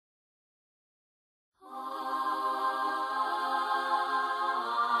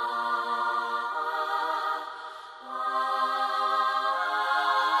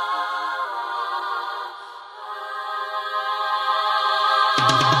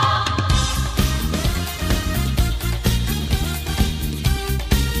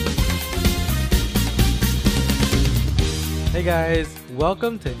Hey guys,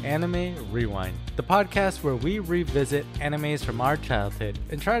 welcome to Anime Rewind, the podcast where we revisit animes from our childhood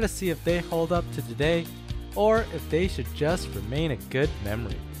and try to see if they hold up to today or if they should just remain a good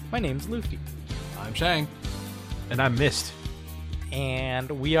memory. My name's Luffy. I'm Shang. And I'm Mist. And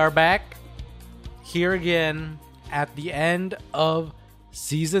we are back here again at the end of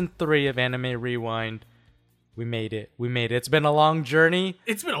Season 3 of Anime Rewind. We made it. It's been a long journey.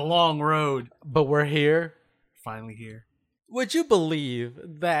 It's been a long road. But we're here. Finally here. Would you believe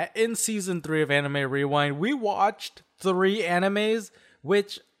that in Season 3 of Anime Rewind, we watched 3 animes,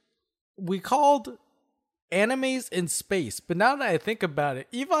 which we called animes in space? But now that I think about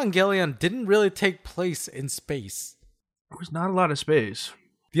it, Evangelion didn't really take place in space. There was not a lot of space.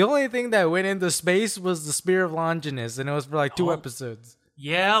 The only thing that went into space was the Spear of Longinus, and it was for like 2 episodes.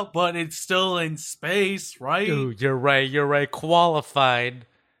 Yeah, but it's still in space, right? Ooh, you're right. Qualified.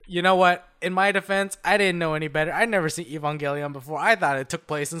 You know what? In my defense, I didn't know any better. I'd never seen Evangelion before. I thought it took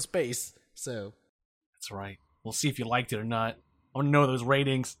place in space. So That's right. We'll see if you liked it or not. I want to know those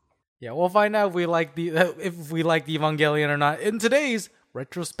ratings. yeah, we'll find out if we like Evangelion or not in today's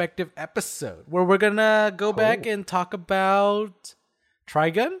retrospective episode, where we're gonna go back and talk about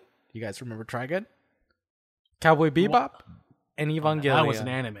Trigun. You guys remember Trigun? Cowboy Bebop and Evangelion. That was an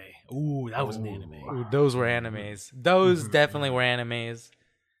anime. Ooh, that was an anime. Ooh, those were animes. Those definitely were animes.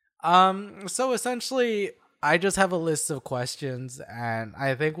 So essentially, I just have a list of questions, and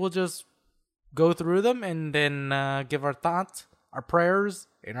I think we'll just go through them and then give our thoughts, our prayers,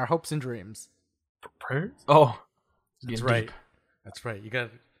 and our hopes and dreams. Prayers? Oh, That's right. Deep. That's right. You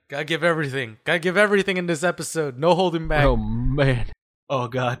gotta give everything. Gotta give everything in this episode. No holding back. Oh man. Oh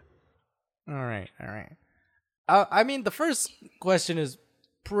god. All right. I mean, the first question is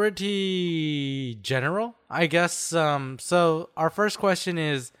pretty general, I guess. So our first question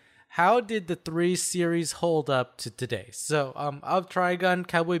is, how did the 3 series hold up to today? So, of Trigun,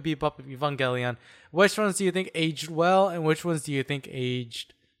 Cowboy Bebop, and Evangelion, which ones do you think aged well, and which ones do you think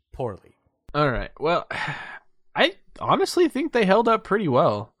aged poorly? All right. Well, I honestly think they held up pretty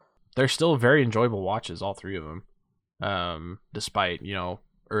well. They're still very enjoyable watches, all 3 of them. Despite,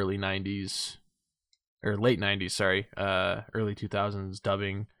 early 90s or late 90s, sorry, early 2000s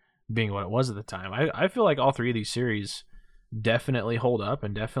dubbing being what it was at the time. I feel like all 3 of these series definitely hold up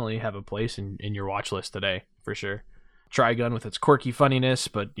and definitely have a place in your watch list today, for sure. Trigun with its quirky funniness,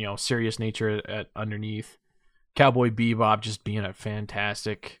 but, serious nature at underneath. Cowboy Bebop just being a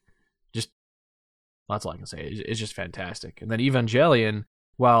fantastic, that's all I can say. It's just fantastic. And then Evangelion,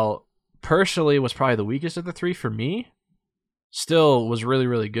 while personally was probably the weakest of the 3 for me, still was really,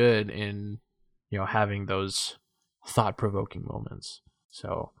 really good in, having those thought-provoking moments.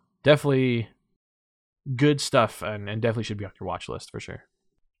 So definitely good stuff, and definitely should be on your watch list for sure.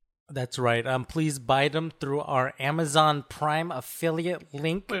 That's right. Please buy them through our Amazon Prime affiliate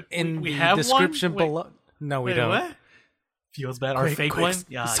link in the description below. No, we don't. What? Feels bad. Our fake one?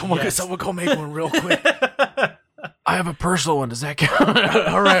 Yeah, someone go make one real quick. I have a personal one. Does that count?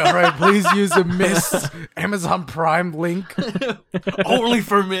 All right. Please use the Mist Amazon Prime link. Only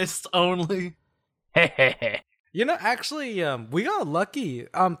for Mist, only. Actually, we got lucky.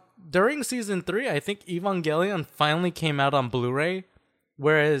 During Season 3, I think Evangelion finally came out on Blu-ray,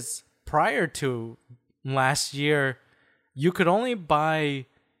 whereas prior to last year, you could only buy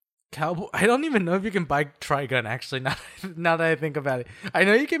Cowboy. I don't even know if you can buy Trigun, actually, now that I think about it. I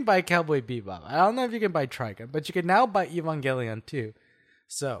know you can buy Cowboy Bebop. I don't know if you can buy Trigun, but you can now buy Evangelion too.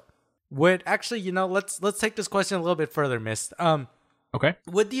 So, let's take this question a little bit further, Mist. Okay.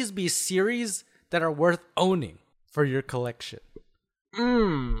 Would these be series that are worth owning for your collection?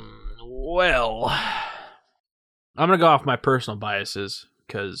 Well, I'm going to go off my personal biases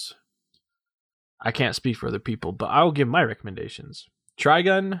because I can't speak for other people, but I will give my recommendations.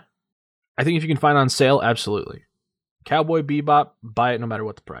 Trigun, I think if you can find it on sale, absolutely. Cowboy Bebop, buy it no matter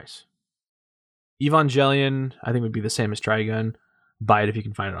what the price. Evangelion, I think would be the same as Trigun. Buy it if you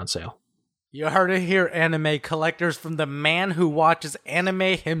can find it on sale. You heard it here, anime collectors, from the man who watches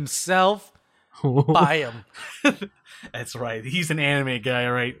anime himself. Buy him. That's right. He's an anime guy,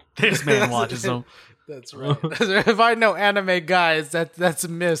 right? This man watches them. That's right. If I know anime guys, that's a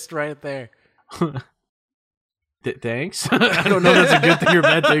Mist right there. Thanks. I don't know if that's a good thing or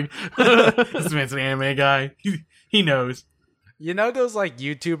bad thing. This man's an anime guy. He knows. You know those like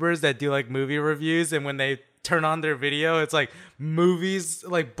YouTubers that do like movie reviews, and when they turn on their video, it's like movies,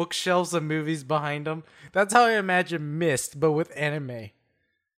 like bookshelves of movies behind them? That's how I imagine Mist, but with anime.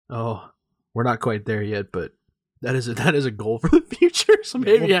 Oh, we're not quite there yet, but that is a goal for the future. So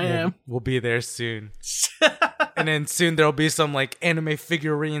maybe I am. We'll be there soon. And then soon there'll be some like anime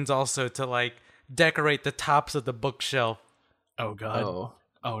figurines also to like decorate the tops of the bookshelf. Oh God. Oh,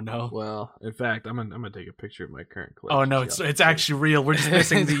 Oh no. well. In fact, I'm gonna take a picture of my current collection. Oh no, it's actually real. We're just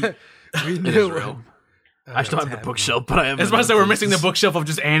missing the. We It knew is real. I still have the happening. bookshelf, but I have. I was about to say we're missing the bookshelf of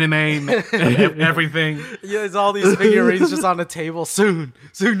just anime, and everything. Yeah, there's all these figurines just on the table. Soon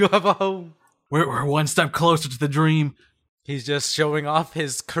you'll have a home. We're one step closer to the dream. He's just showing off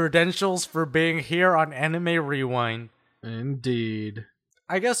his credentials for being here on Anime Rewind. Indeed.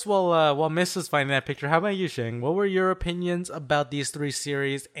 I guess while Miss is finding that picture, how about you, Sheng? What were your opinions about these 3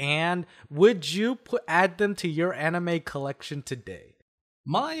 series, and would you add them to your anime collection today?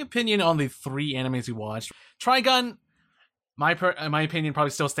 My opinion on the 3 animes we watched, Trigun. My opinion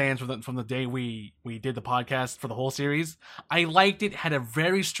probably still stands from the day we did the podcast for the whole series. I liked it. Had a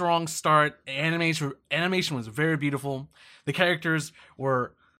very strong start. Animation was very beautiful. The characters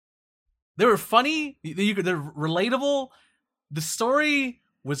were funny. They're relatable. The story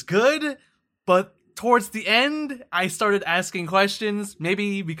was good, but towards the end, I started asking questions.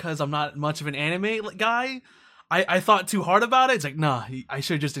 Maybe because I'm not much of an anime guy. I thought too hard about it. It's like, nah, I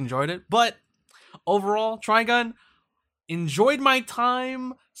should have just enjoyed it. But overall, Trigun, enjoyed my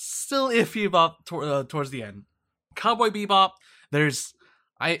time. Still iffy about towards the end. Cowboy Bebop,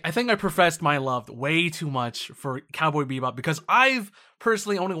 I think I professed my love way too much for Cowboy Bebop because I've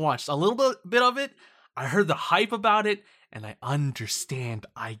personally only watched a little bit of it. I heard the hype about it, and I understand.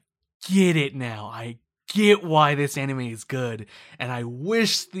 I get it now. I get why this anime is good, and I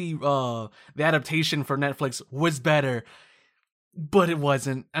wish the adaptation for Netflix was better, but it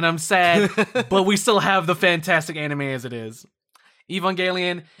wasn't, and I'm sad. But we still have the fantastic anime as it is.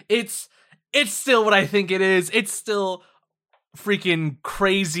 Evangelion, it's still what I think it is. It's still freaking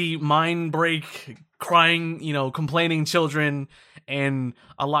crazy, mind break, crying, complaining children, and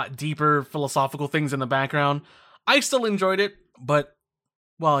a lot deeper philosophical things in the background. I still enjoyed it, but,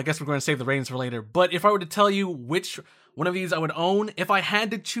 well, I guess we're going to save the reins for later. But if I were to tell you which one of these I would own, if I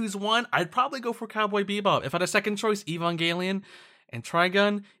had to choose one, I'd probably go for Cowboy Bebop. If I had a second choice, Evangelion and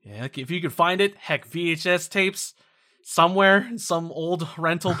Trigun. Yeah, if you could find it, heck, VHS tapes somewhere, some old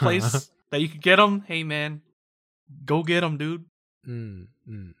rental place that you could get them. Hey, man, go get them, dude.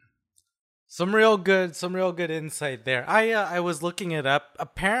 Some real good insight there. I was looking it up.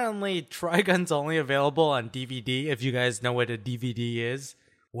 Apparently, Trigun's only available on DVD. If you guys know what a DVD is,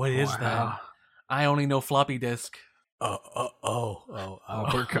 What is that? I only know floppy disk. We're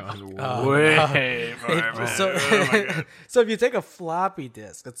going so if you take a floppy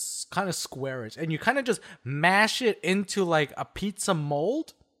disk, it's kind of squarish, and you kind of just mash it into like a pizza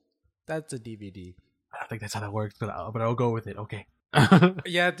mold. That's a DVD. I don't think that's how that works, but I'll go with it. Okay.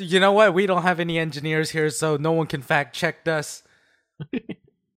 Yeah, you know what? We don't have any engineers here, so no one can fact check us.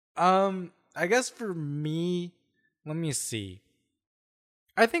 I guess for me, let me see.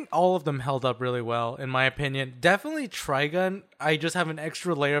 I think all of them held up really well, in my opinion. Definitely Trigun, I just have an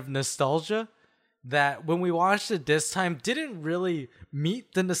extra layer of nostalgia that when we watched it this time didn't really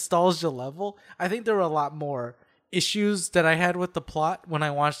meet the nostalgia level. I think there were a lot more issues that I had with the plot when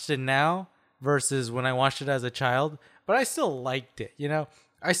I watched it now versus when I watched it as a child, but I still liked it,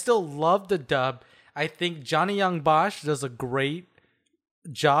 I still love the dub. I think Johnny Young Bosch does a great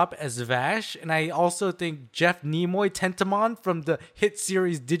job as Vash, and I also think Jeff Nimoy Tentamon from the hit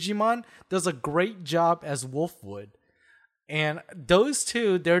series Digimon does a great job as Wolfwood. And those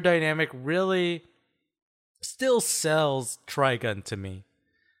two, their dynamic really still sells Trigun to me.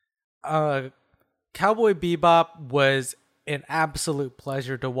 Cowboy Bebop was an absolute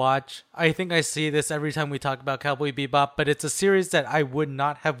pleasure to watch. I think I see this every time we talk about Cowboy Bebop, but it's a series that I would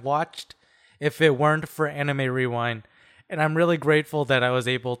not have watched if it weren't for Anime Rewind. And I'm really grateful that I was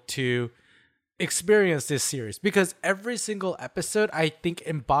able to experience this series because every single episode, I think,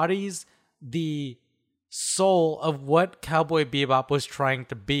 embodies the soul of what Cowboy Bebop was trying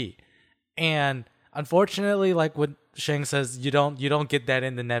to be. And unfortunately, like what Sheng says, you don't get that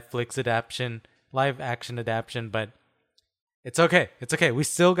in the Netflix adaptation, live action adaptation, but it's okay. It's okay. We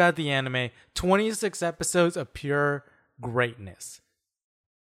still got the anime. 26 episodes of pure greatness.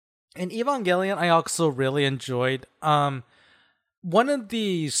 And Evangelion, I also really enjoyed. One of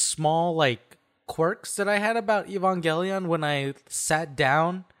the small quirks that I had about Evangelion when I sat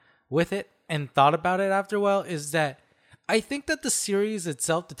down with it and thought about it after a while is that I think that the series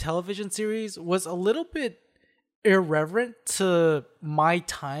itself, the television series, was a little bit irreverent to my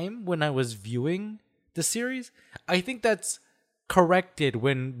time when I was viewing the series. I think that's corrected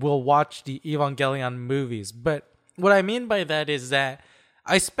when we'll watch the Evangelion movies. But what I mean by that is that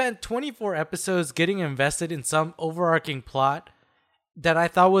I spent 24 episodes getting invested in some overarching plot that I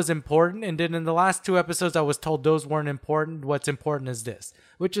thought was important, and then in the last 2 episodes I was told those weren't important. What's important is this,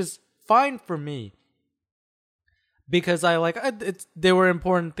 which is fine for me. because they were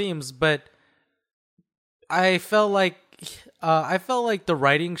important themes, but I felt like the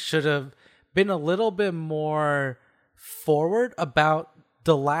writing should have been a little bit more forward about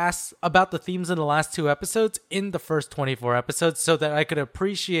the themes in the last 2 episodes in the first 24 episodes, so that I could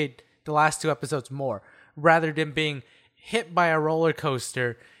appreciate the last 2 episodes more, rather than being hit by a roller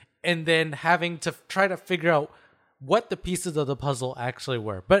coaster and then having to try to figure out what the pieces of the puzzle actually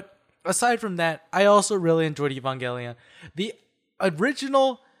were. But aside from that, I also really enjoyed Evangelion. The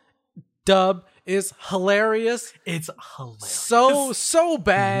original dub is hilarious. It's hilarious. So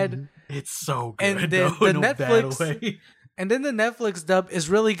bad. It's so good. And then the Netflix dub is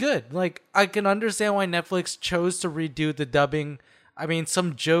really good. Like, I can understand why Netflix chose to redo the dubbing. I mean,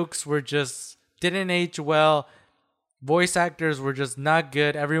 some jokes didn't age well. Voice actors were just not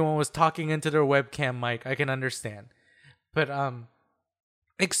good. Everyone was talking into their webcam mic. I can understand. But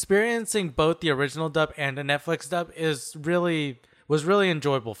experiencing both the original dub and the Netflix dub was really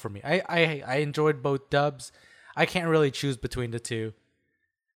enjoyable for me. I enjoyed both dubs. I can't really choose between the two.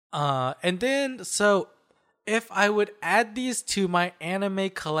 And then, so if I would add these to my anime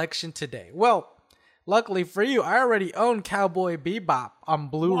collection today, well, luckily for you, I already own Cowboy Bebop on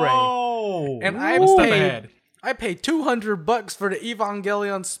Blu-ray. Whoa. And I paid $200 for the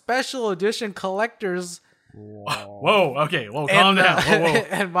Evangelion Special Edition collectors. Whoa, okay, whoa, calm down. Whoa.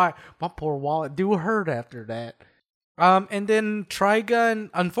 And my poor wallet do hurt after that. And then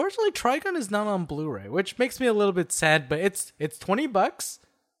Trigun. Unfortunately, Trigun is not on Blu-ray, which makes me a little bit sad. But it's $20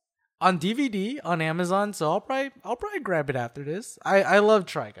 on DVD on Amazon, so I'll probably grab it after this. I love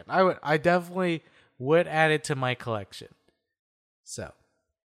Trigun. I definitely would add it to my collection. So,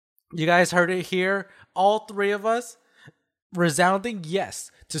 you guys heard it here. All 3 of us resounding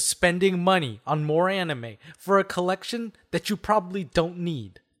yes to spending money on more anime for a collection that you probably don't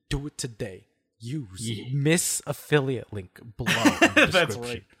need. Do it today. Use Miss affiliate link below in the description. That's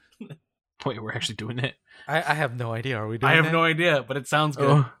right. Wait, we're actually doing it? I have no idea. Are we doing it? I have no idea, but it sounds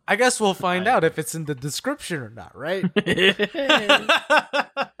good. I guess we'll find out if it's in the description or not, right?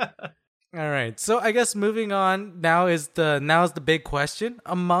 All right. So I guess moving on now is the big question.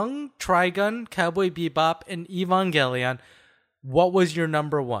 Among Trigun, Cowboy Bebop, and Evangelion, what was your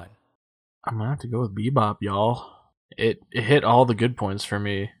number 1? I'm gonna have to go with Bebop, y'all. It hit all the good points for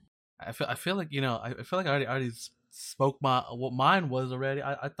me. I feel like I already spoke what mine was already.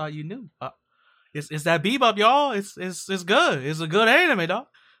 I thought you knew. It's that Bebop, y'all. It's good. It's a good anime, dog.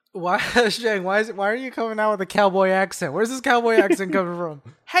 Why, Shang? Why are you coming out with a cowboy accent? Where's this cowboy accent coming from?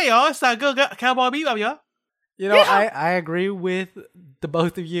 Hey, y'all, it's that good Cowboy Bebop, y'all. You know, yeah. I agree with the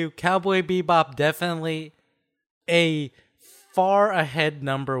both of you. Cowboy Bebop definitely a far ahead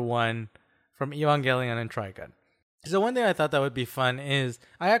number 1 from Evangelion and Trigun. So one thing I thought that would be fun is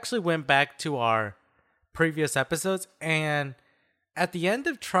I actually went back to our previous episodes, and at the end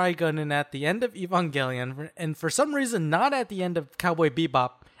of Trigun and at the end of Evangelion, and for some reason not at the end of Cowboy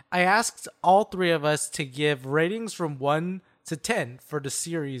Bebop, I asked all 3 of us to give ratings from 1 to 10 for the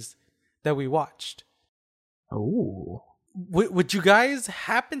series that we watched. Oh. Would you guys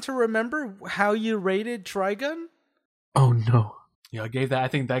happen to remember how you rated Trigun? Oh no. Yeah, I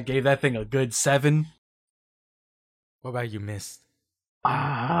think that gave that thing a good 7. What about you, Miss?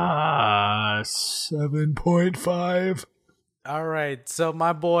 7.5. All right, so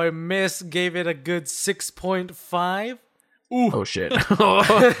my boy Miss gave it a good 6.5. Ooh. Oh shit.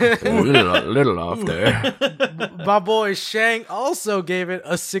 a little off there. My boy Shang also gave it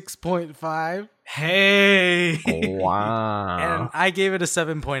a 6.5. Hey. Wow. And I gave it a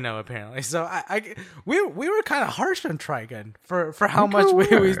 7.0 apparently. So we were kind of harsh on Trigun for how much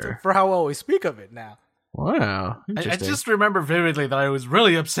for how well we speak of it now. Wow. I just remember vividly that I was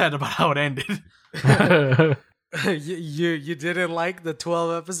really upset about how it ended. You didn't like the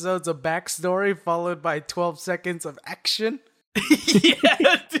 12 episodes of backstory followed by 12 seconds of action?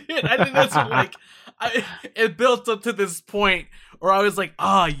 Yeah, dude. I think that's what, it built up to this point where I was like,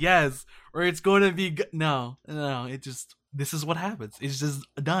 yes, or it's going to be no, this is what happens. It's just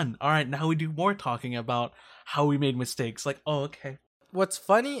done. All right, now we do more talking about how we made mistakes. Like, okay. What's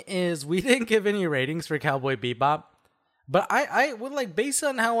funny is we didn't give any ratings for Cowboy Bebop, but I would based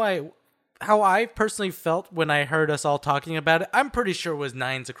on how I personally felt when I heard us all talking about it, I'm pretty sure it was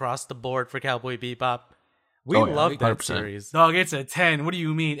 9s across the board for Cowboy Bebop. We loved that 100%. series. Dog, it's a 10. What do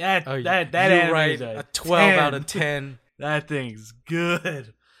you mean? That you're anime right. is A 12 out of 10. That thing's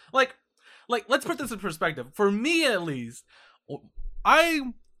good. Like, let's put this in perspective. For me, at least,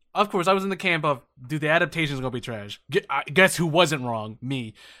 of course, I was in the camp of, dude, the adaptation's gonna be trash. Guess who wasn't wrong?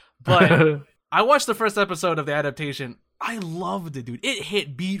 Me. But I watched the first episode of the adaptation. I loved it, dude. It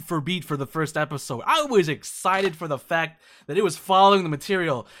hit beat for beat for the first episode. I was excited for the fact that it was following the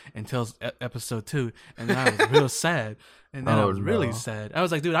material until episode 2, and then I was real sad. And then I was really sad. I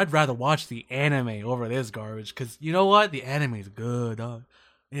was like, dude, I'd rather watch the anime over this garbage, because you know what? The anime's good, dog.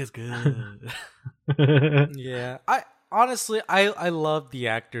 It's good. Yeah, I love the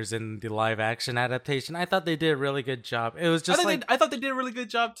actors in the live action adaptation. I thought they did a really good job. It was just I thought they did a really good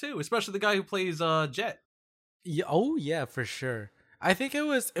job too, especially the guy who plays Jet. Yeah, oh yeah, for sure. I think it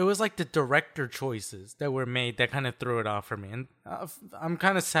was like the director choices that were made that kind of threw it off for me, and I'm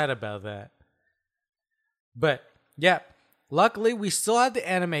kind of sad about that. But yeah, luckily we still have the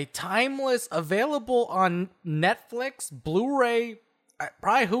anime Timeless available on Netflix, Blu-ray,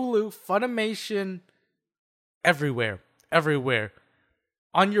 probably Hulu, Funimation, everywhere,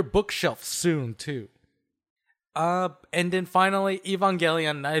 on your bookshelf soon too. And then finally,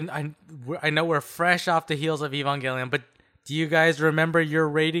 Evangelion. I know we're fresh off the heels of Evangelion, but do you guys remember your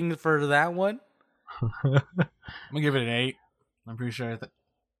rating for that one? I'm gonna give it an 8. I'm pretty sure.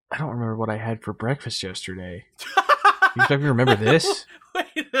 I don't remember what I had for breakfast yesterday. You expect me to remember this?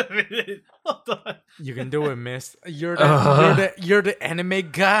 Wait a minute. Hold on. You can do it, miss. You're the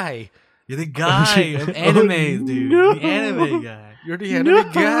anime guy. You're the guy of anime, dude. No. The anime guy. You're the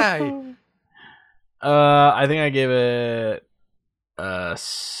anime guy. I think I gave it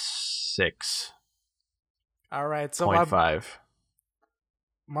 6.5. All right, so my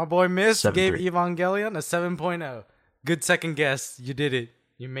boy Miss 7.3. gave Evangelion a 7.0. Good second guess. You did it.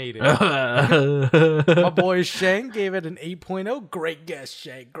 You made it. My boy Shang gave it an 8.0. Great guess,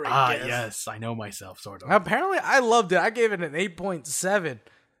 Shang. Great guess. Yes. I know myself, sort of. Apparently, I loved it. I gave it an 8.7.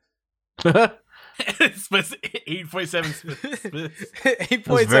 It's 8.7. 8.7.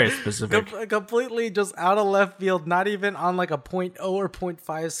 That's very specific. Completely just out of left field, not even on like a 0.0 or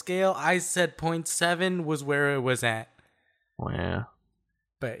 0.5 scale. I said 0.7 was where it was at. Well, yeah.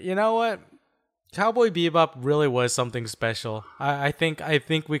 But you know what? Cowboy Bebop really was something special. I think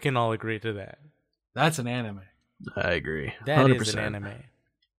we can all agree to that. That's an anime. I agree. That 100%. is an anime.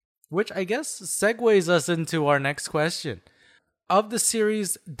 Which I guess segues us into our next question. Of the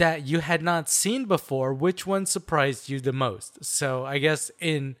series that you had not seen before, which one surprised you the most? So I guess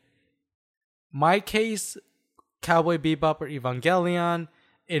in my case, Cowboy Bebop or Evangelion.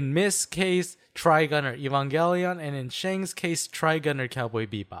 In Miss' case, Trigun or Evangelion. And in Shang's case, Trigun or Cowboy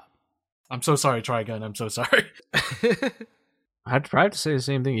Bebop. I'm so sorry, Trigun. I'm so sorry. I'd probably have to say the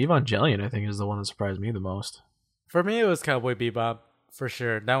same thing. Evangelion, I think, is the one that surprised me the most. For me, it was Cowboy Bebop, for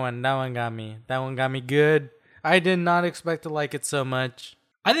sure. That one got me. That one got me good. I did not expect to like it so much.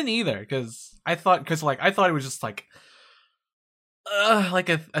 I didn't either, because I thought it was just like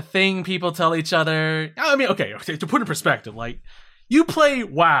a thing people tell each other. I mean, okay, to put in perspective, like, you play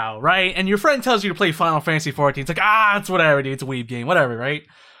WoW, right? And your friend tells you to play Final Fantasy 14. It's like, it's whatever, dude. It's a weeb game, whatever, right?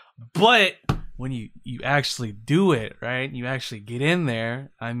 But when you actually do it, right? You actually get in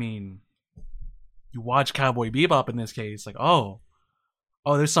there. I mean, you watch Cowboy Bebop in this case, like, oh,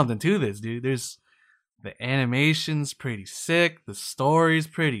 there's something to this, dude. The animation's pretty sick. The story's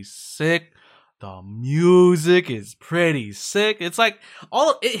pretty sick. The music is pretty sick. It's like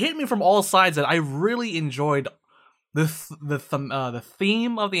it hit me from all sides that I really enjoyed the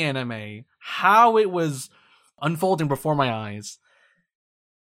theme of the anime, how it was unfolding before my eyes.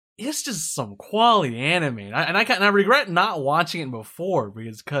 It's just some quality anime, and I regret not watching it before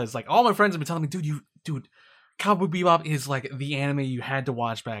because like all my friends have been telling me, dude, Cowboy Bebop is like the anime you had to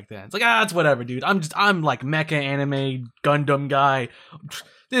watch back then. It's like, it's whatever, dude. I'm like mecha anime Gundam guy.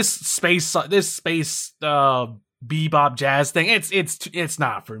 This space bebop jazz thing. It's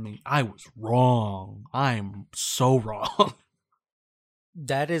not for me. I was wrong. I'm so wrong.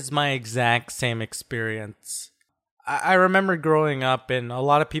 That is my exact same experience. I remember growing up and a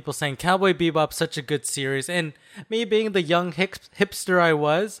lot of people saying Cowboy Bebop's such a good series, and me being the young hipster I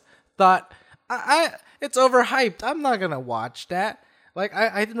was, thought it's overhyped. I'm not gonna watch that. Like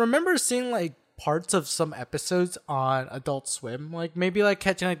I remember seeing like parts of some episodes on Adult Swim, like maybe like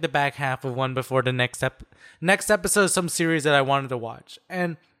catching like the back half of one before the next episode of some series that I wanted to watch.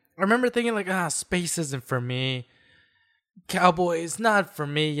 And I remember thinking like, space isn't for me. Cowboy is not for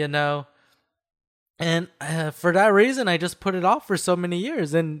me, you know. And for that reason, I just put it off for so many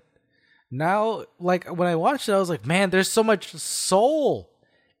years. And now, like when I watched it, I was like, man, there's so much soul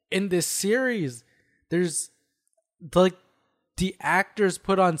in this series. There's like the actors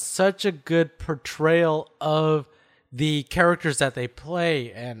put on such a good portrayal of the characters that they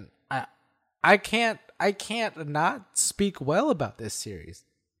play, and I can't not speak well about this series.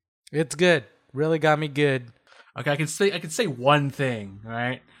 It's good. Really got me good. Okay, I can say one thing, all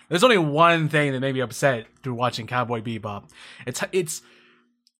right? There's only one thing that made me upset through watching Cowboy Bebop. It's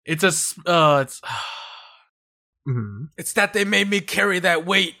It's that they made me carry that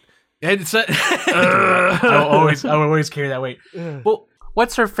weight. I will always carry that weight. Well,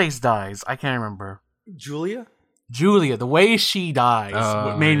 what's her face dies? I can't remember. Julia, the way she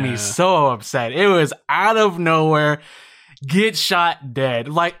dies made me so upset. It was out of nowhere. Get shot dead.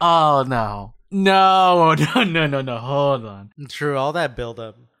 Like, oh no. No, hold on. True, all that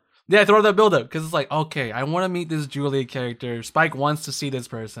buildup. Yeah, throw that build up because it's like, okay, I want to meet this Julia character. Spike wants to see this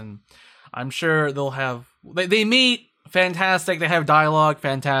person. I'm sure they'll have they meet, fantastic. They have dialogue,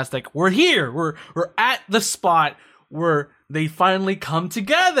 fantastic. We're here. We're at the spot where they finally come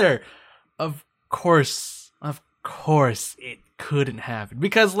together. Of course, it couldn't happen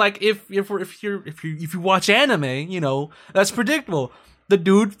because, like, if you watch anime, you know that's predictable. The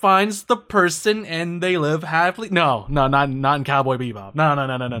dude finds the person and they live happily. No, not in Cowboy Bebop.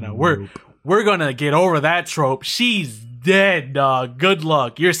 No. We're gonna get over that trope. She's dead, dog. Good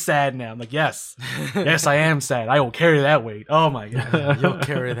luck. You're sad now. I'm like, yes, I am sad. I will carry that weight. Oh my god, You'll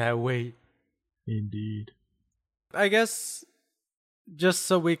carry that weight. Indeed. I guess just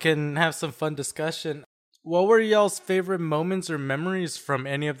so we can have some fun discussion, what were y'all's favorite moments or memories from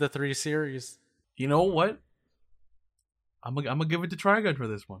any of the 3 series? You know what? I'm gonna give it to Trigun for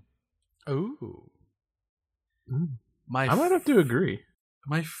this one. Ooh. I might have to agree.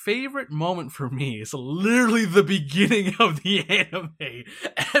 My favorite moment for me is literally the beginning of the anime,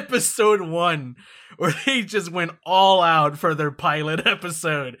 episode 1, where they just went all out for their pilot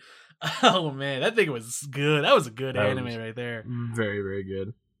episode. Oh man, that thing was good. That was a good anime right there. Very, very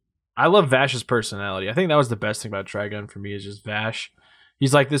good. I love Vash's personality. I think that was the best thing about Trigun for me is just Vash.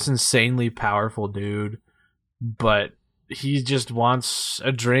 He's like this insanely powerful dude, but he just wants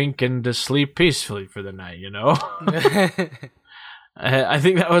a drink and to sleep peacefully for the night, you know? I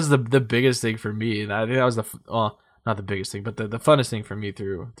think that was the biggest thing for me. And I think that was not the biggest thing, but the funnest thing for me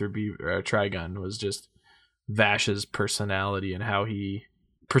through Trigun was just Vash's personality and how he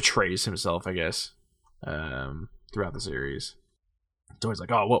portrays himself, I guess, throughout the series. It's always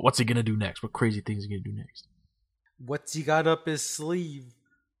like, oh, what's he gonna do next? What crazy things is he gonna do next? What's he got up his sleeve?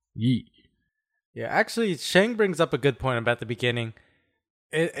 Yee. Yeah, actually, Shang brings up a good point about the beginning.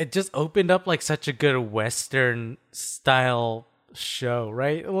 It just opened up like such a good Western style show,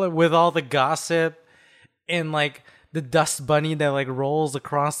 right? With all the gossip and like the dust bunny that like rolls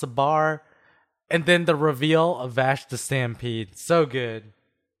across the bar, and then the reveal of Vash the Stampede. So good.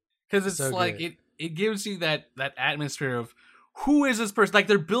 Because it's so like it gives you that atmosphere of who is this person? Like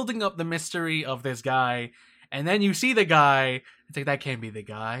they're building up the mystery of this guy, and then you see the guy. It's like that can't be the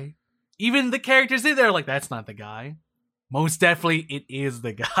guy. Even the characters in there, like that's not the guy. Most definitely, it is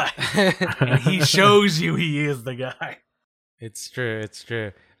the guy, and he shows you he is the guy. It's true.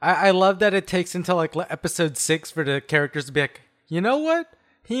 I love that it takes until like episode 6 for the characters to be like, you know what?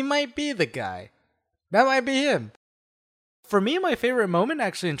 He might be the guy. That might be him. For me, my favorite moment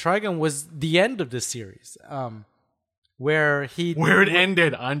actually in Trigun was the end of the series. Where it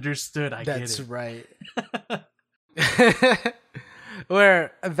ended. Understood. I get it. That's right.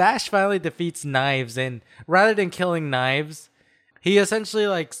 Where Vash finally defeats Knives, and rather than killing Knives, he essentially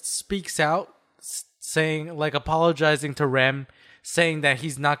like speaks out, saying, like, apologizing to Rem, saying that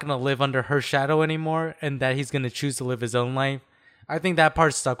he's not gonna live under her shadow anymore, and that he's gonna choose to live his own life. I think that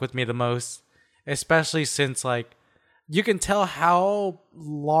part stuck with me the most, especially since like you can tell how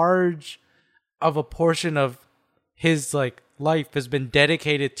large of a portion of his like life has been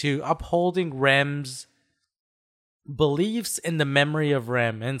dedicated to upholding Rem's beliefs in the memory of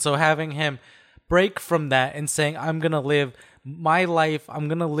Rem. And so having him break from that and saying, I'm going to live my life, I'm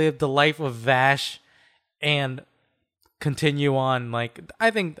going to live the life of Vash and continue on. Like,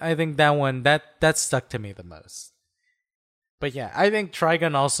 I think that one, that stuck to me the most. But yeah, I think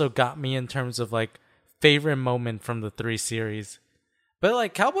Trigun also got me in terms of like favorite moment from the 3 series. But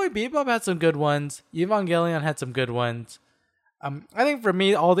like Cowboy Bebop had some good ones. Evangelion had some good ones. I think for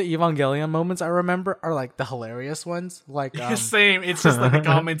me, all the Evangelion moments I remember are like the hilarious ones. Like same. It's just like the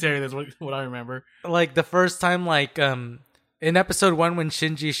commentary. That's what I remember. Like the first time, like in episode 1 when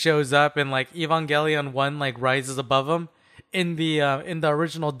Shinji shows up and like Evangelion 1 like rises above him. In the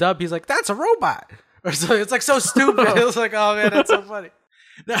original dub, he's like, "That's a robot," or so. It's like so stupid. It was like, oh man, that's so funny.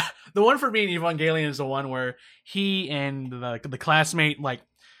 The one for me in Evangelion is the one where he and the classmate like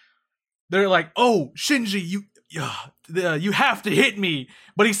they're like, "Oh, Shinji, you have to hit me,"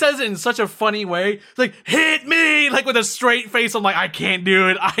 but he says it in such a funny way. It's like, "Hit me!" Like with a straight face. I'm like, I can't do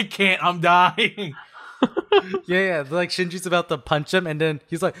it. I can't. I'm dying. Yeah. Like Shinji's about to punch him, and then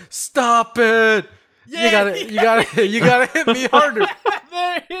he's like, "Stop it! Yeah, you gotta hit me harder.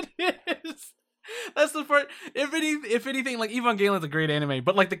 There it is. That's the part. If anything, like Evangelion's a great anime,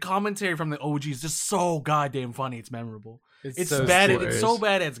 but like the commentary from the OG is just so goddamn funny. It's memorable. It's so bad. serious. It's so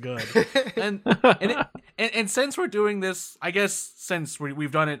bad. It's good. And since we're doing this, I guess since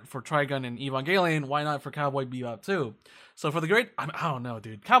we've done it for Trigun and Evangelion, why not for Cowboy Bebop too? So for the great, I don't know,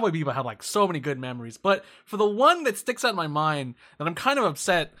 dude. Cowboy Bebop had like so many good memories, but for the one that sticks out in my mind that I'm kind of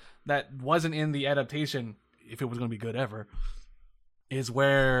upset that wasn't in the adaptation, if it was going to be good ever, is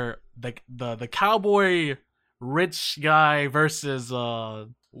where the cowboy rich guy versus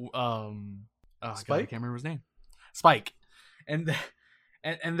God, I can't remember his name, Spike, and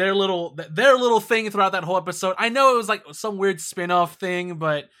their little thing throughout that whole episode. I know it was like some weird spin-off thing,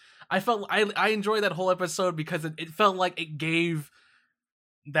 but I felt I enjoyed that whole episode because it felt like it gave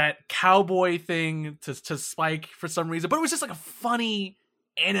that cowboy thing to Spike for some reason, but it was just like a funny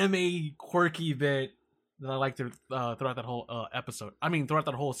anime quirky bit that I liked throughout that whole episode. I mean, throughout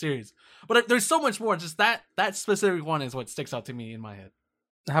that whole series. But there's so much more. Just that specific one is what sticks out to me in my head.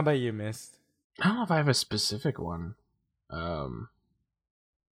 How about you, Mist? I don't know if I have a specific one. I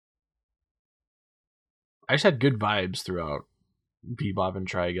just had good vibes throughout Bebop and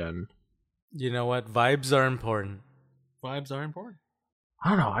Trigun. You know what? Vibes are important. Vibes are important. I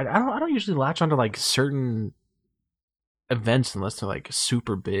don't know. I don't usually latch onto like certain events unless they're like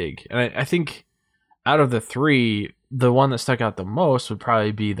super big. And I think out of the three, the one that stuck out the most would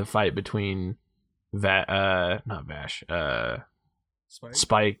probably be the fight between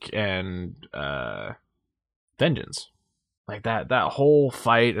Spike and Vengeance. Like that whole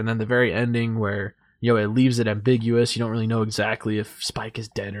fight, and then the very ending where, you know, it leaves it ambiguous. You don't really know exactly if Spike is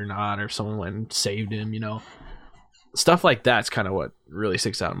dead or not, or if someone went and saved him, you know. Stuff like that's kind of what really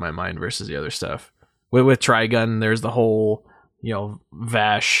sticks out in my mind versus the other stuff. With Trigun, there's the whole, you know,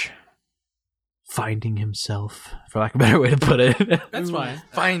 Vash finding himself, for lack of a better way to put it. That's fine.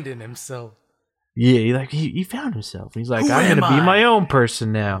 Finding himself. Yeah, he found himself. He's like, Who I'm am gonna be I? my own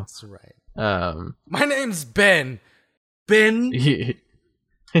person now. That's right. My name's Ben. Ben. Yeah.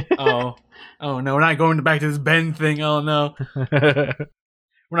 Oh no, we're not going back to this Ben thing. Oh no, we're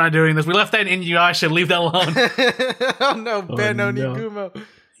not doing this. We left that in Inuyasha. Leave that alone. Oh no, Ben no. Onigumo.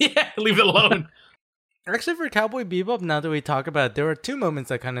 Yeah, leave it alone. Actually, for Cowboy Bebop, now that we talk about it, there were two moments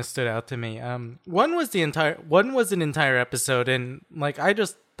that kind of stood out to me. One was an entire episode, and like I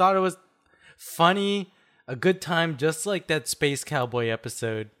just thought it was funny, a good time, just like that Space Cowboy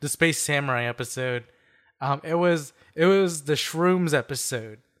episode, the Space Samurai episode. It was the Shrooms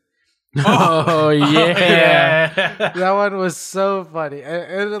episode. Oh yeah. That one was so funny.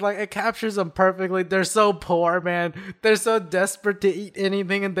 And like it captures them perfectly. They're so poor, man. They're so desperate to eat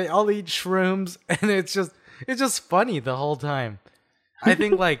anything, and they all eat shrooms, and it's just funny the whole time. I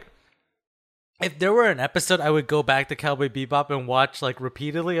think like if there were an episode I would go back to Cowboy Bebop and watch like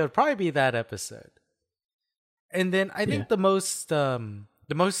repeatedly, it would probably be that episode. And then I think the most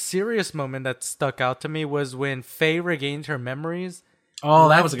serious moment that stuck out to me was when Faye regained her memories. Oh,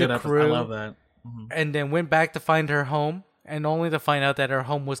 that left was a good the episode. crew, I love that. Mm-hmm. And then went back to find her home, and only to find out that her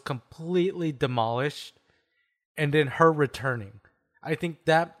home was completely demolished, and then her returning. I think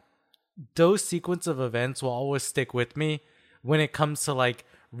that those sequence of events will always stick with me when it comes to like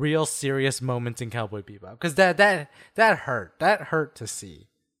real serious moments in Cowboy Bebop, because that hurt to see.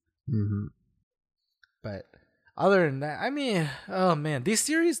 Mm-hmm. But other than that, I mean, oh man, these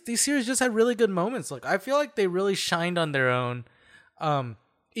series just had really good moments. Like I feel like they really shined on their own.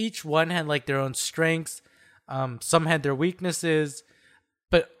 Each one had like their own strengths. Some had their weaknesses,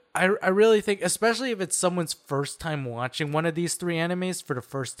 but I really think, especially if it's someone's first time watching one of these three animes for the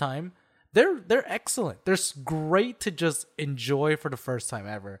first time, they're excellent. They're great to just enjoy for the first time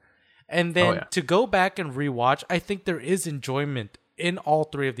ever. And then to go back and rewatch, I think there is enjoyment in all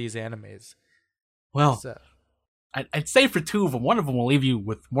three of these animes. Well, So, I'd say for two of them, one of them will leave you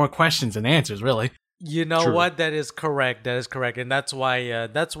with more questions than answers, really. you know True. what? That is correct. And that's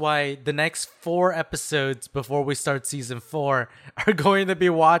why the next 4 episodes before we start season 4 are going to be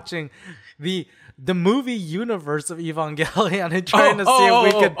watching the movie universe of Evangelion and trying to see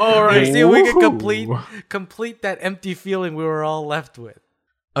if we could complete that empty feeling we were all left with.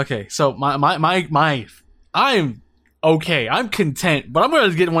 Okay, so I'm okay. I'm content, but I'm going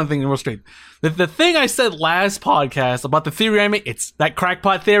to get one thing real straight. The thing I said last podcast about the theory anime, it's that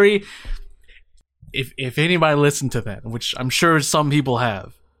crackpot theory. If anybody listened to that, which I'm sure some people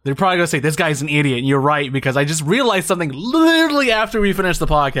have, they're probably going to say, this guy's an idiot, and you're right, because I just realized something literally after we finished the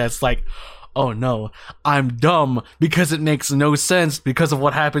podcast. Like, Oh no, I'm dumb because it makes no sense because of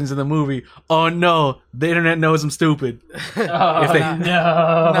what happens in the movie. Oh no, the internet knows I'm stupid. Oh, If they-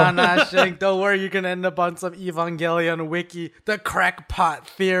 Nah, Shank, don't worry. You're going to end up on some Evangelion wiki. The crackpot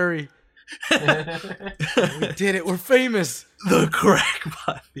theory. We did it. We're famous. The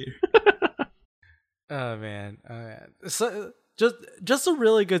crackpot theory. Oh man. So just a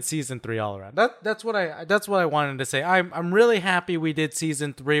really good season 3 all around. That's what I wanted to say. I'm really happy we did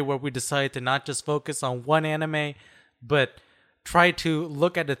season 3 where we decided to not just focus on one anime, but try to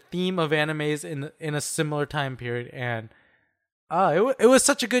look at a theme of animes in a similar time period. And it was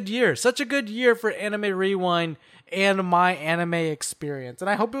such a good year. Such a good year for Anime Rewind and my anime experience. And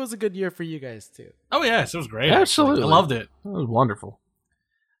I hope it was a good year for you guys too. Oh yes, it was great. Absolutely. actually. I loved it. That was wonderful.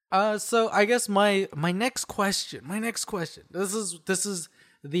 So I guess my next question. This is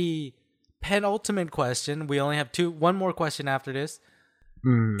the penultimate question. We only have one more question after this.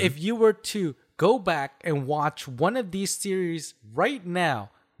 If you were to go back and watch one of these series right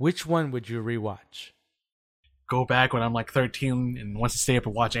now, which one would you rewatch? Go back when I'm like 13 and wants to stay up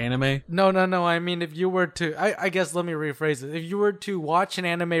and watch anime. No. I mean, if you were to, I guess let me rephrase it. If you were to watch an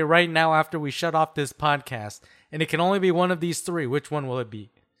anime right now after we shut off this podcast, and it can only be one of these 3, which one will it be?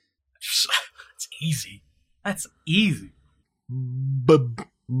 It's easy. That's easy.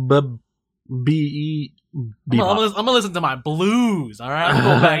 B-E... I'm gonna listen to my blues. All right, I'm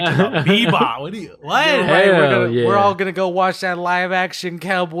gonna go back to the bebop. What? Right, Hell yeah. we're all gonna go watch that live action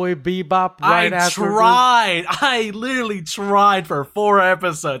Cowboy Bebop right after. I literally tried for 4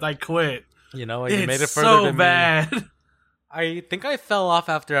 episodes. I quit. You know, you It's made it further so than me. bad. I think I fell off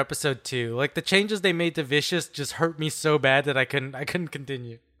after episode 2. Like the changes they made to Vicious just hurt me so bad that I couldn't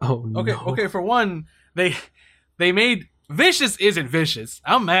continue. Oh, no. Okay. For one, they made Vicious isn't Vicious.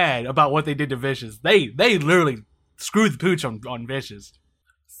 I'm mad about what they did to Vicious. They literally screwed the pooch on Vicious.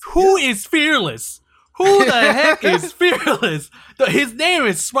 Who is Fearless? Who the heck is Fearless? His name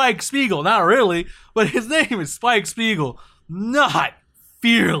is Spike Spiegel. Not really, but his name is Spike Spiegel. Not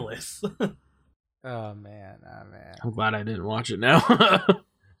Fearless. Oh man. I'm glad I didn't watch it now.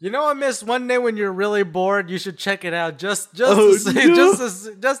 You know what, Miss? One day when you're really bored, you should check it out just Oh, to see, no.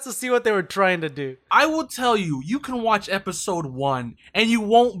 just to see what they were trying to do. I will tell you, you can watch episode 1 and you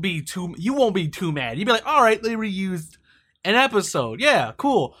won't be too mad. You'd be like, all right, they reused an episode. Yeah,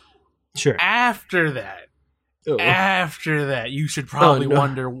 cool. Sure. After that, you should probably no.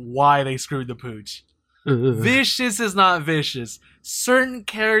 wonder why they screwed the pooch. Vicious is not vicious. Certain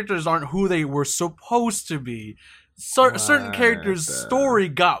characters aren't who they were supposed to be. Certain characters' story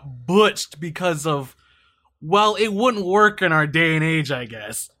got butched because of, well, it wouldn't work in our day and age, I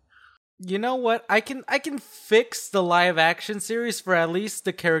guess. You know what? I can fix the live action series for at least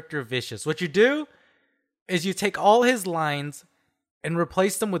the character Vicious. What you do is you take all his lines and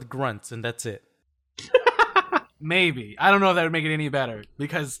replace them with grunts, and that's it. Maybe. I don't know if that would make it any better,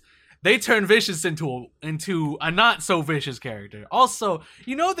 because they turned Vicious into a not so vicious character. Also,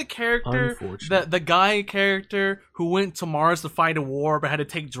 you know the character, the guy character who went to Mars to fight a war but had to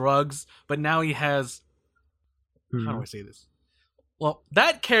take drugs, but now he has, how do I say this? Well,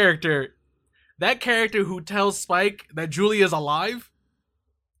 that character who tells Spike that Julia's alive,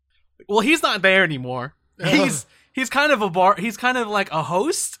 well, he's not there anymore. He's kind of like a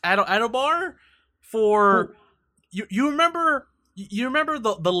host at a bar for you remember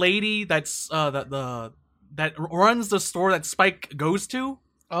the lady that's that runs the store that Spike goes to?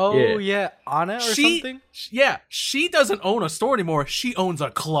 Oh yeah, Anna or something? Yeah, she doesn't own a store anymore. She owns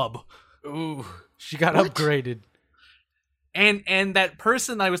a club. Ooh, she got upgraded. And that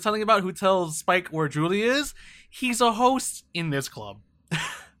person I was telling you about who tells Spike where Julie is, he's a host in this club.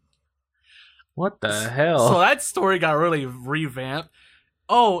 What the hell? So that story got really revamped.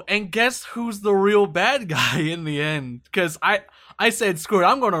 Oh, and guess who's the real bad guy in the end? Because I said, screw it,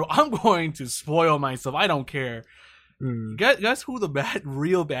 I'm going to spoil myself. I don't care. Guess who the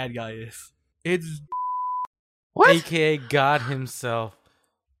real bad guy is? It's What? AKA God himself.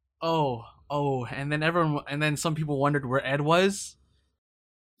 Oh, and then some people wondered where Ed was.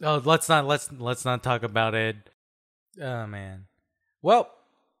 Oh, let's not talk about Ed. Oh man. Well,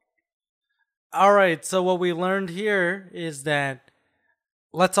 all right. So what we learned here is that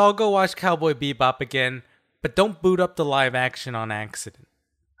let's all go watch Cowboy Bebop again, but don't boot up the live action on accident.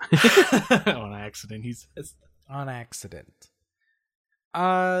 On accident, he says. On accident.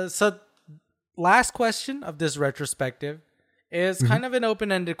 So last question of this retrospective is kind of an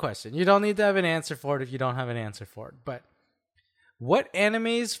open-ended question. You don't need to have an answer for it if you don't have an answer for it. But what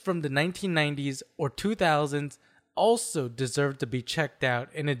animes from the 1990s or 2000s also deserve to be checked out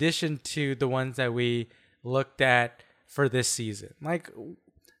in addition to the ones that we looked at for this season? Like,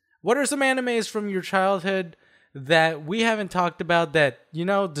 What are some animes from your childhood that we haven't talked about that,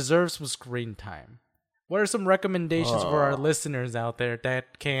 deserves some screen time? What are some recommendations for our listeners out there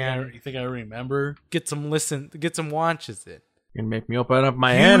that can You think I remember? get some watches in? You're gonna make me open up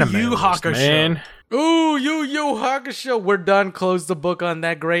my anime Yu list, Hakusho. man. Ooh, Yu Yu Hakusho. We're done. Close the book on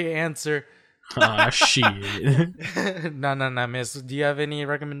that great answer. Ah, shit. No, miss. Do you have any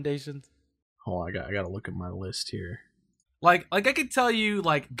recommendations? Oh, I gotta look at my list here. Like I could tell you,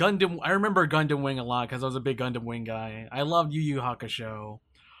 like Gundam. I remember Gundam Wing a lot because I was a big Gundam Wing guy. I loved Yu Yu Hakusho.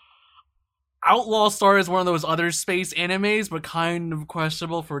 Outlaw Star is one of those other space animes, but kind of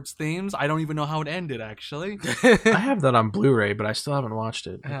questionable for its themes. I don't even know how it ended, actually. I have that on Blu-ray, but I still haven't watched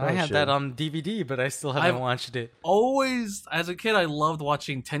it. I have that on DVD, but I still haven't watched it. Always, as a kid, I loved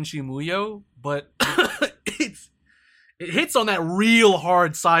watching Tenchi Muyo, but it hits on that real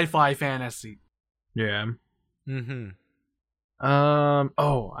hard sci-fi fantasy. Yeah. Mm-hmm.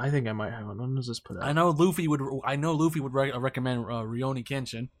 Oh, I think I might have one. When does this put out? I know Luffy would recommend Rurouni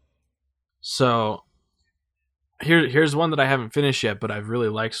Kenshin. So, here's one that I haven't finished yet, but I've really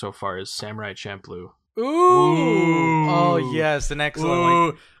liked so far is Samurai Champloo. Ooh. Oh yes, an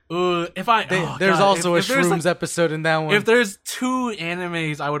excellent one. There's also a Shrooms episode in that one. If there's two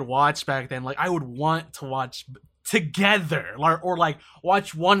animes I would watch back then, like I would want to watch together, or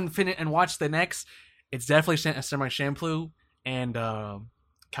watch one finish and watch the next, it's definitely Samurai Champloo and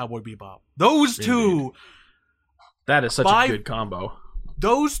Cowboy Bebop. Those two. That is such a good combo.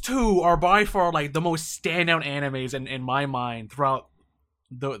 Those two are by far like the most standout animes in my mind throughout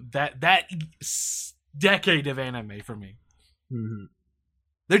that decade of anime for me. Mm-hmm.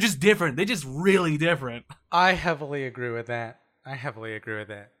 They're just different. They're just really different. I heavily agree with that.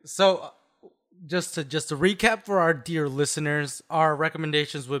 So, just to recap for our dear listeners, our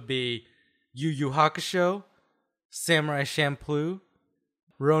recommendations would be Yu Yu Hakusho, Samurai Champloo,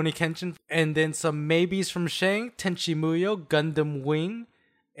 Rurouni Kenshin, and then some maybes from Shang, Tenchi Muyo, Gundam Wing,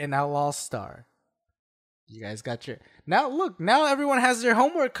 and Outlaw Star. You guys got your... Now everyone has their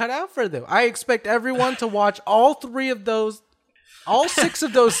homework cut out for them. I expect everyone to watch all 6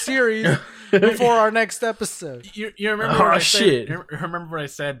 of those series before our next episde. You remember what I said? You remember what I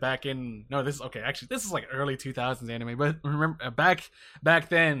said back in... No, this is like early 2000s anime, but remember back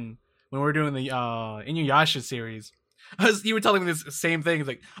then when we were doing the Inuyasha series, you were telling me this same thing. It's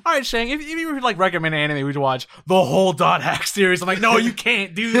like, all right, Shang, if you would recommend an anime, we should watch the whole Dot Hack series. I'm like, no, you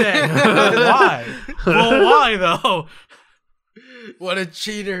can't do that. Why? Well, why though? What a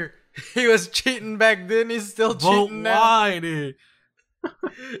cheater! He was cheating back then. He's still cheating now. Why, dude?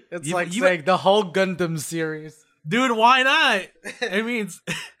 It's saying the whole Gundam series, dude. Why not? It means,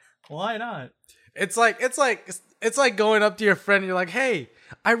 why not? It's like going up to your friend and you're like, hey,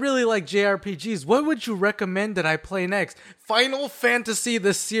 I really like JRPGs. What would you recommend that I play next? Final Fantasy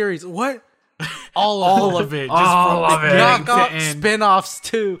the series. What? All of it. Knock off spin-offs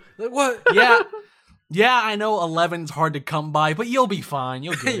too. Like, what? Yeah, I know 11's hard to come by, but you'll be fine.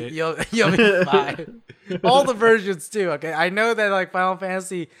 You'll get it. you'll be fine. All the versions too, okay? I know that Final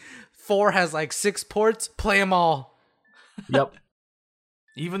Fantasy 4 has 6 ports. Play them all. Yep.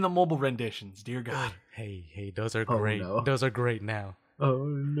 Even the mobile renditions, dear God. Hey, those are great. No. Those are great now. Oh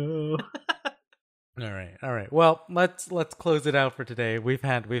no. All right. Well, let's close it out for today. We've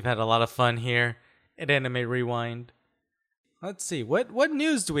had a lot of fun here at Anime Rewind. Let's see. What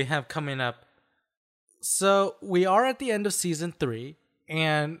news do we have coming up? So, we are at the end of season 3,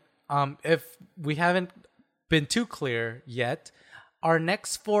 and if we haven't been too clear yet, our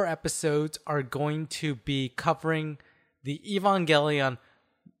next 4 episodes are going to be covering the Evangelion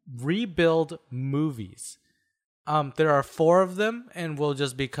Rebuild movies. There are 4 of them, and we'll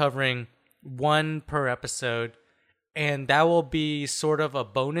just be covering 1 per episode, and that will be sort of a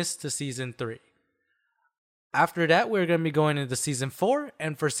bonus to season 3. After that, we're going to be going into season 4,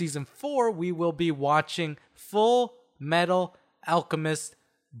 and for season 4, we will be watching Full Metal Alchemist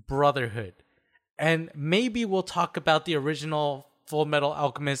Brotherhood. And maybe we'll talk about the original Full Metal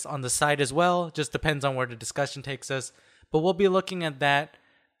Alchemist on the side as well. Just depends on where the discussion takes us. But we'll be looking at that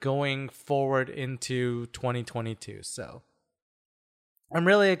going forward into 2022. So I'm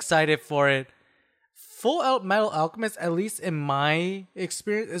really excited for it. Full Metal Alchemist, at least in my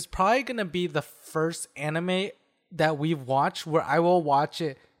experience, is probably going to be the first anime that we've watched where I will watch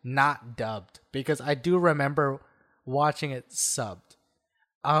it not dubbed, because I do remember watching it subbed.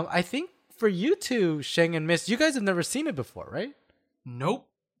 I think for you two, Sheng and Mist, you guys have never seen it before, right? Nope.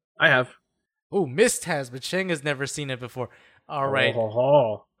 I have. Oh, Mist has, but Sheng has never seen it before. All right.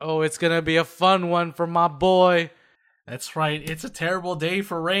 Oh. Oh, it's going to be a fun one for my boy. That's right. It's a terrible day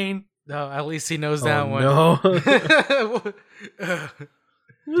for Rain. No, at least he knows that one. No.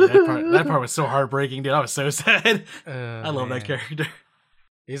 Dude, that part was so heartbreaking, dude. I was so sad. I love that character.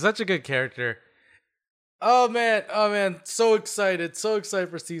 He's such a good character. Oh man, so excited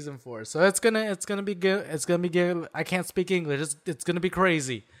for season 4. So it's gonna be good. It's gonna be good. I can't speak English. It's gonna be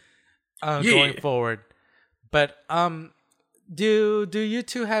crazy going forward. But do you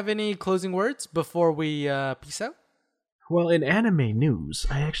two have any closing words before we peace out? Well, in anime news,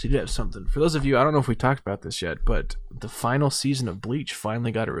 I actually do have something. For those of you, I don't know if we talked about this yet, but the final season of Bleach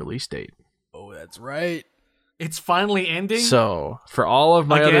finally got a release date. Oh, that's right. It's finally ending? So, for all of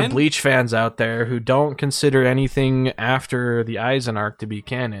my other Bleach fans out there who don't consider anything after the Aizen arc to be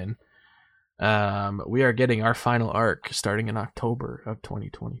canon, we are getting our final arc starting in October of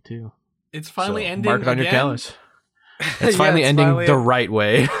 2022. It's finally ending. Mark it on again? your calendars. It's finally ending the right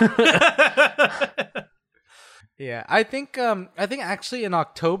way. Yeah, I think actually in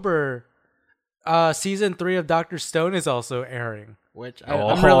October, season 3 of Dr. Stone is also airing, which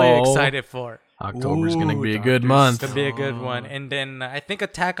I'm really excited for. October's going to be a good month. It's going to be a good one. And then I think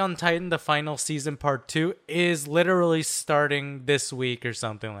Attack on Titan, the final season part 2, is literally starting this week or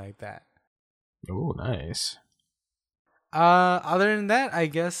something like that. Oh, nice. Other than that, I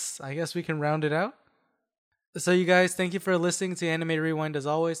guess we can round it out. So you guys, thank you for listening to Anime Rewind as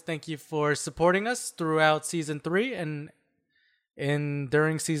always. Thank you for supporting us throughout season 3 and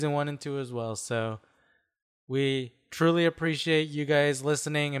during season 1 and 2 as well. So we truly appreciate you guys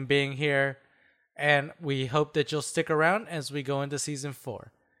listening and being here. And we hope that you'll stick around as we go into season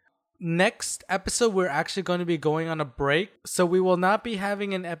 4. Next episode, we're actually going to be going on a break. So we will not be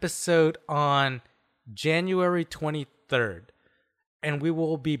having an episode on January 23rd. And we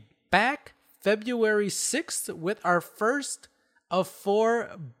will be back February 6th with our first of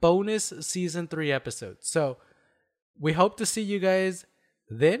 4 bonus season 3 episodes. So we hope to see you guys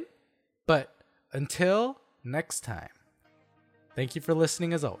then. But until next time, thank you for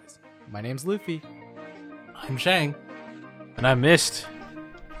listening as always. My name's Luffy. I'm Shang. And I missed.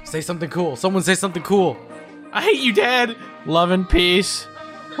 Say something cool. Someone say something cool. I hate you, Dad. Love and peace.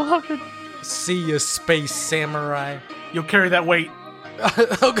 Love it. See ya, space samurai. You'll carry that weight.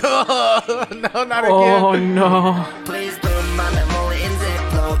 Oh god! No, not again. Oh no. Please put my memory in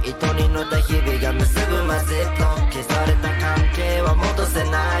Ziploc 糸に乗った日々が結ぶマジック消された関係は戻せ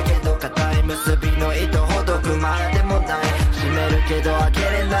ないけど固い結びの糸ほどくまでもない閉めるけど開け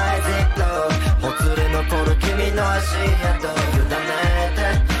れない Ziploc ほつれ残る君の足跡委ね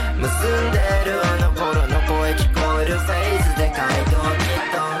て結んでるあの頃の声聞こえるフェイズで街道きっ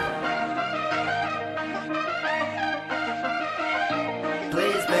と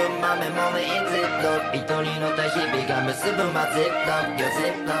メモリ in Ziploc 糸に乗った日々が結ぶマジック Your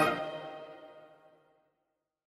Ziploc